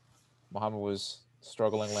blanked. Muhammad was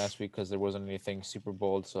struggling last week because there wasn't anything super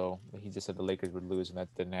bold, so he just said the Lakers would lose, and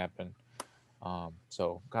that didn't happen.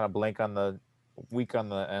 So kind of blank on the week on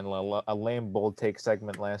the and a lame bold take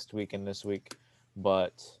segment last week and this week,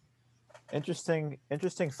 but interesting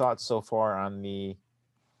thoughts so far on the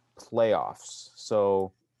playoffs.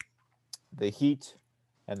 So the Heat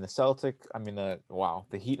and the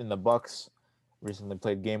the Heat and the Bucks recently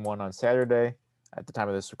played game 1 on Saturday at the time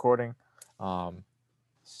of this recording. The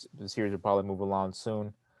series will probably move along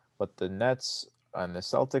soon, but the Nets and the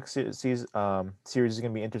Celtics series is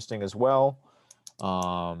going to be interesting as well.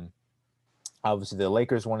 Obviously the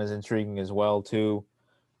Lakers one is intriguing as well too.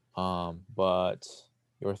 But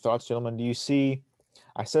your thoughts, gentlemen? Do you see?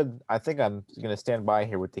 I think I'm going to stand by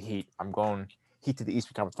here with the Heat. I'm going Heat to the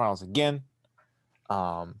Eastern Conference Finals again.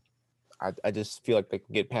 I just feel like they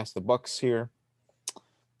can get past the Bucks here.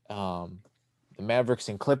 The Mavericks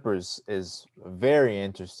and Clippers is very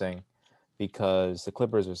interesting because the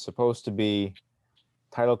Clippers are supposed to be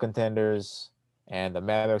title contenders, and the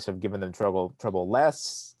Mavericks have given them trouble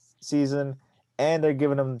last season, and they're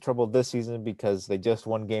giving them trouble this season because they just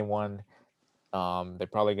won game 1. They're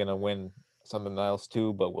probably going to win something else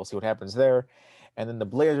too, but we'll see what happens there. And then the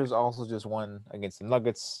Blazers also just won against the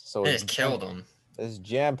Nuggets, so They just killed them. It's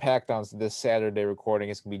jam-packed on this Saturday recording.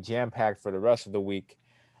 It's going to be jam-packed for the rest of the week.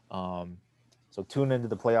 So tune into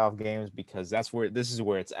the playoff games because this is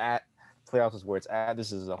where it's at. Playoffs is where it's at.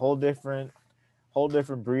 This is a whole different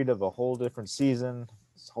breed of a whole different season.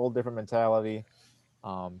 It's a whole different mentality.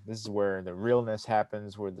 This is where the realness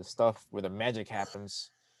happens, where the magic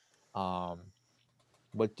happens. But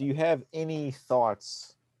do you have any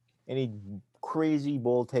thoughts, any crazy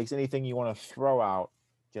bold takes, anything you want to throw out,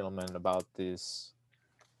 gentlemen, about these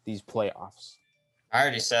playoffs? I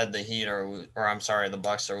already said the Heat the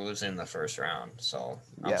Bucks are losing the first round, so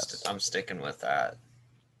Yes. I'm sticking with that.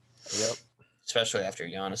 Yep. Especially after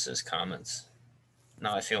Giannis's comments.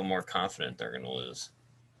 Now I feel more confident they're going to lose.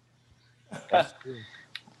 That's true.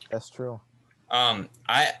 That's true.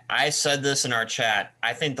 I said this in our chat.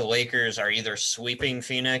 I think the Lakers are either sweeping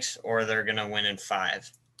Phoenix or they're going to win in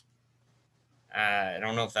 5. I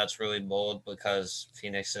don't know if that's really bold because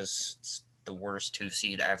Phoenix is the worst 2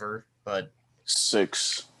 seed ever, but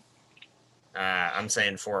 6. I'm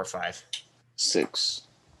saying 4 or 5. 6.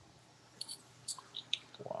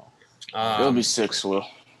 Wow. It'll be 6, Will.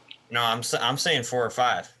 No, I'm saying 4 or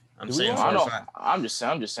 5. I'm saying 4 or 5. I'm just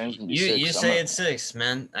saying it's gonna be 6. You say it's 6,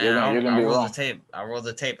 man. You're gonna be wrong. I rolled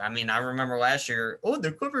the tape. I mean, I remember last year. Oh,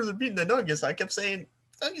 the Clippers are beating the Nuggets. I kept saying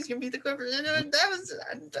Nuggets gonna beat the Clippers. And that was.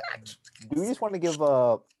 Do you just want to give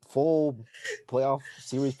full playoff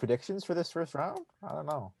series predictions for this first round? I don't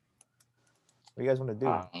know. What do you guys want to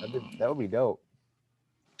do? That would be dope.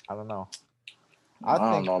 I don't know. I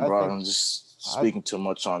don't know, bro. I'm just speaking too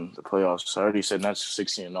much on the playoffs. I already said Nets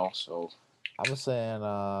 16-0, so. I'm saying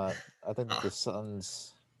I think the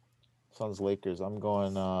Suns Lakers. I'm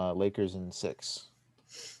going Lakers in 6.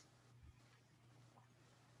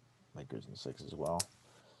 Lakers in 6 as well.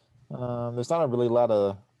 There's not really a lot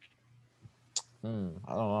of I don't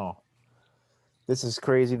know. This is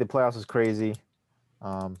crazy. The playoffs is crazy.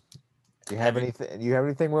 Do you have anything? Do you have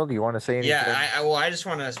anything, Will? Do you want to say anything? Yeah, I just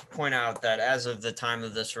want to point out that as of the time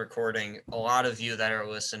of this recording, a lot of you that are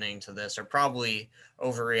listening to this are probably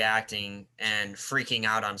overreacting and freaking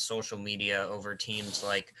out on social media over teams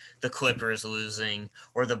like the Clippers losing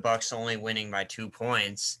or the Bucks only winning by 2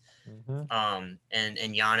 points. And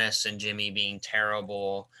Giannis and Jimmy being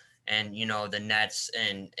terrible, and the Nets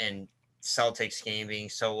and Celtics game being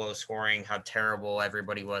so low scoring, how terrible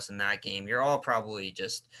everybody was in that game. You're all probably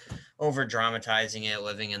just over dramatizing it,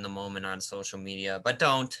 living in the moment on social media, but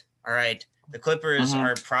don't. All right. The Clippers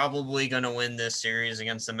are probably going to win this series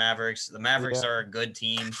against the Mavericks. The Mavericks are a good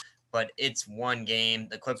team, but it's one game.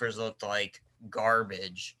 The Clippers looked like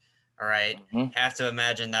garbage. All right. Have to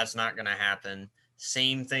imagine that's not going to happen.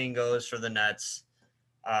 Same thing goes for the Nets.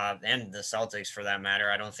 And the Celtics for that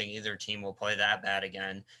matter. I don't think either team will play that bad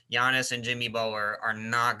again. Giannis and Jimmy Butler are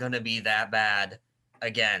not going to be that bad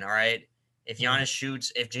again, all right? If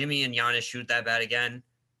Jimmy and Giannis shoot that bad again,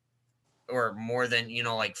 or more than,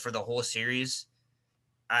 like for the whole series,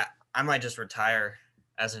 I might just retire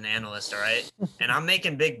as an analyst, all right? And I'm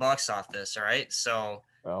making big bucks off this, all right? So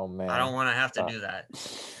oh man, I don't want to have to do that.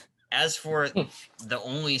 As for the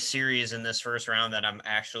only series in this first round that I'm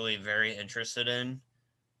actually very interested in,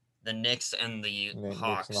 the Knicks and the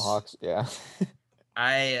Hawks. Knicks and the Hawks, yeah.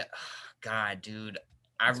 God, dude,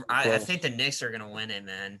 I think the Knicks are gonna win it,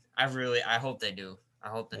 man. I hope they do. I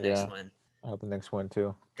hope the Knicks win. I hope the Knicks win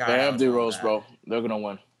too. God, they have D-Rose, bro. They're gonna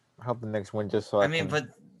win. I hope the Knicks win just so I mean, but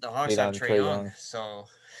the Hawks have Trae Young, so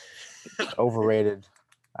overrated.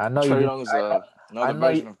 I know Trae Young is another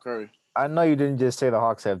version of Curry. I know you didn't just say the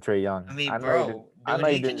Hawks have Trae Young. I mean, bro,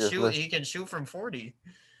 he can shoot. He can shoot from 40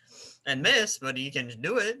 and miss, but he can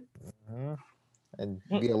do it. And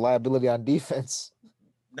be a liability on defense.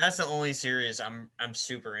 That's the only series I'm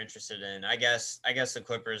super interested in. I guess the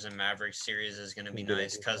Clippers and Mavericks series is going to be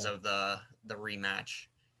nice because of the rematch.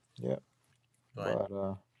 Yeah. But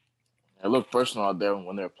it looked personal out there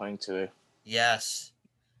when they were playing today. Yes.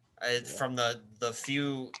 From the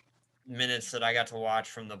few minutes that I got to watch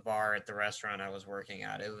from the bar at the restaurant I was working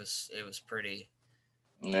at, it was pretty.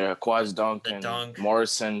 Yeah, Kawhi's dunk and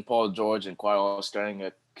Morrison, Paul George, and Kawhi all staring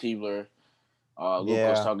at Keebler. Luka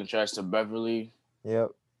was talking trash to Beverly.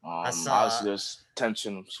 Yep. Obviously, there's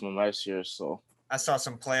tension from last year, so. I saw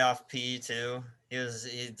some playoff P too. He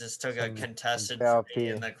just took a contested three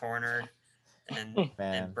in the corner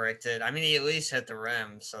and bricked it. I mean, he at least hit the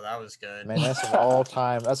rim, so that was good. Man, that's an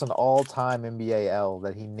all-time NBA L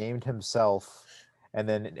that he named himself, and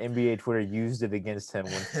then NBA Twitter used it against him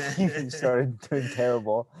when he started doing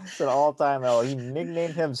terrible. It's an all-time L. He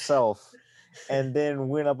nicknamed himself, and then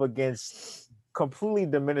went up against, completely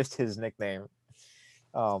diminished his nickname.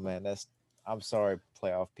 Oh man, I'm sorry,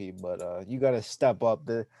 playoff P, but you got to step up.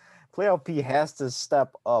 The playoff P has to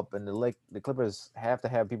step up, and the Clippers have to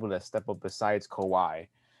have people that step up besides Kawhi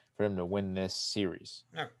for them to win this series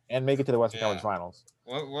and make it to the Western Conference Finals.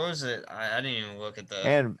 What was it? I didn't even look at the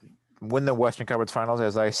and win the Western Conference Finals,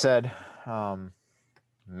 as I said,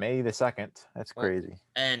 May the 2nd. That's crazy.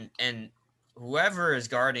 And whoever is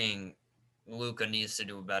guarding Luka needs to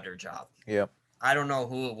do a better job. Yep. I don't know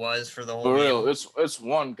who it was for the whole game. For real, game. It's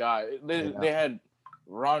one guy. They had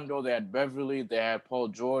Rondo, they had Beverly, they had Paul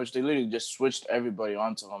George. They literally just switched everybody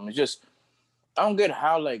onto him. It's just, I don't get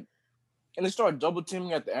how, and they started double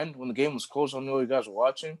teaming at the end when the game was close. I know you guys were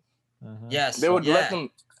watching. Yes. They would let them.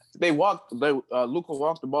 Luka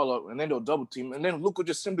walked the ball up, and then they'll double team, and then Luka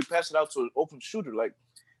just simply pass it out to an open shooter.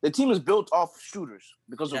 The team is built off shooters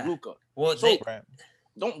because of Luka. Well,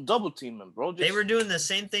 don't double team him, bro. They were doing the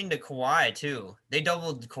same thing to Kawhi too. They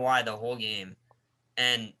doubled Kawhi the whole game,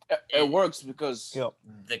 and it works because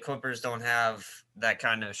the Clippers don't have that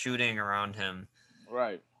kind of shooting around him.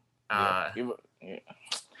 Right.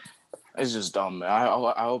 It's just dumb, man.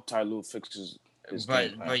 I hope Ty Lue fixes his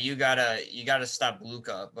game, but you gotta stop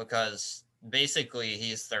Luka, because basically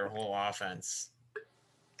he's their whole offense.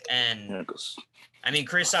 And I mean,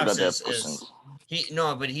 Kristaps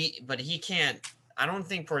but he can't. I don't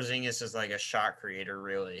think Porzingis is like a shot creator,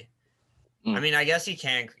 really. I mean, I guess he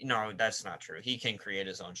can. No, that's not true. He can create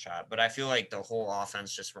his own shot, but I feel like the whole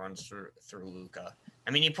offense just runs through Luka.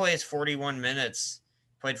 I mean, he plays 41 minutes.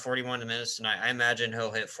 Played 41 minutes tonight. I imagine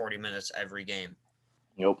he'll hit 40 minutes every game.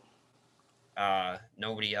 Yep.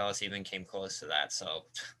 Nobody else even came close to that. So,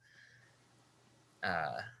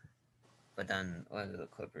 but then what are the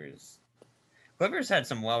Clippers? Clippers had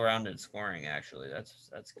some well-rounded scoring, actually.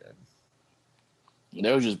 That's good.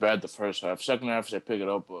 They were just bad the first half. Second half, they pick it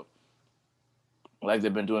up, but like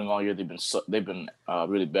they've been doing all year, they've been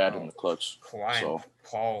really bad in the clutch. Kawhi and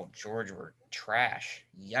Paul George were trash.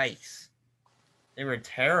 Yikes. They were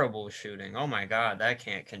terrible shooting. Oh my God, that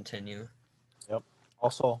can't continue. Yep.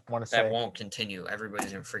 Also, want to That say. won't continue.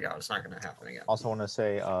 Everybody's gonna freak out. It's not gonna happen again. Also, want to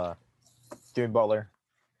say, Jimmy Butler,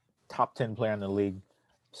 top 10 player in the league,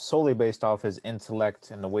 solely based off his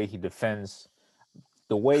intellect and the way he defends,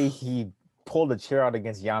 the way he pulled the chair out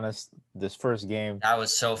against Giannis this first game That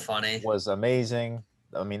was so funny. was amazing.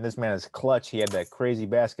 I mean, this man is clutch. He had that crazy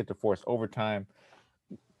basket to force overtime.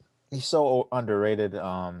 He's so underrated.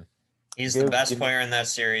 He's the best player in that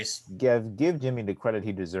series. Give Jimmy the credit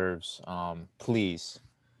he deserves, please,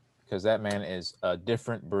 because that man is a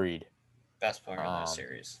different breed. Best player in that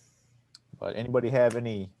series. But anybody have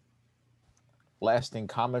any lasting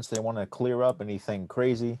comments they want to clear up? Anything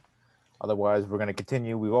crazy? Otherwise, we're going to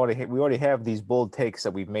continue. We already have these bold takes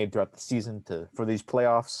that we've made throughout the season for these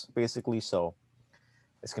playoffs, basically. So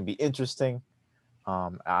it's going to be interesting.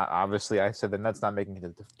 Obviously, I said the Nets not making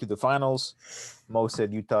it to the finals. Mo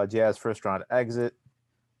said Utah Jazz first round exit.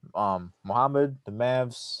 Mohammed, the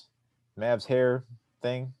Mavs hair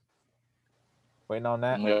thing. Waiting on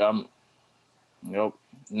that. Yeah, yep.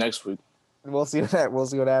 Next week. We'll see what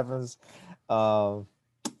happens.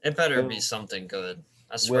 It better be something good.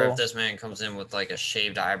 I swear, if this man comes in with like a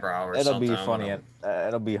shaved eyebrow or it'll something, be funny.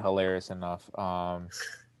 It'll be hilarious enough. I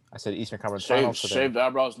said Eastern Conference Finals. Shaved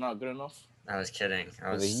eyebrows not good enough. I was kidding.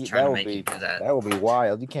 I was trying to make you do that. That would be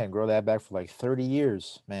wild. You can't grow that back for like 30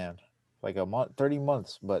 years, man. Like a month, 30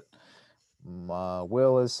 months. But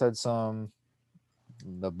Will has said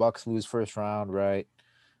the Bucks lose first round, right?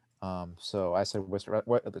 So I said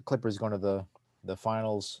the Clippers going to the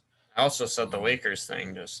finals. I also said the Lakers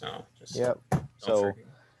thing just now. Yep. So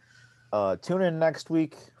tune in next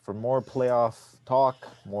week for more playoff talk,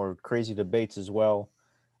 more crazy debates as well.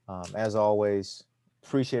 As always,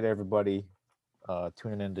 appreciate everybody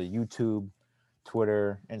tuning into YouTube,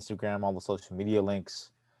 Twitter, Instagram, all the social media links.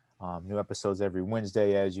 New episodes every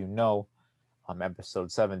Wednesday, as you know.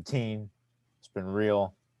 Episode 17. It's been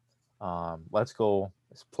real. Let's go.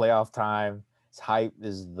 It's playoff time. It's hype.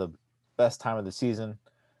 This is the best time of the season.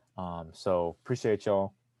 So appreciate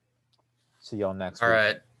y'all. See y'all next week. All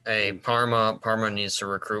right. Hey, Parma needs to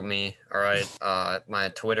recruit me. All right. My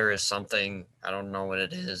Twitter is something, I don't know what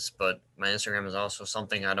it is, but my Instagram is also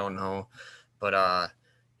something I don't know. But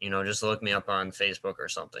just look me up on Facebook or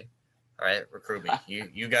something. All right, recruit me.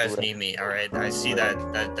 You guys need me. All right. I see that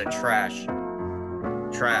the trash.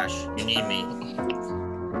 You need me.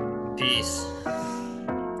 Peace.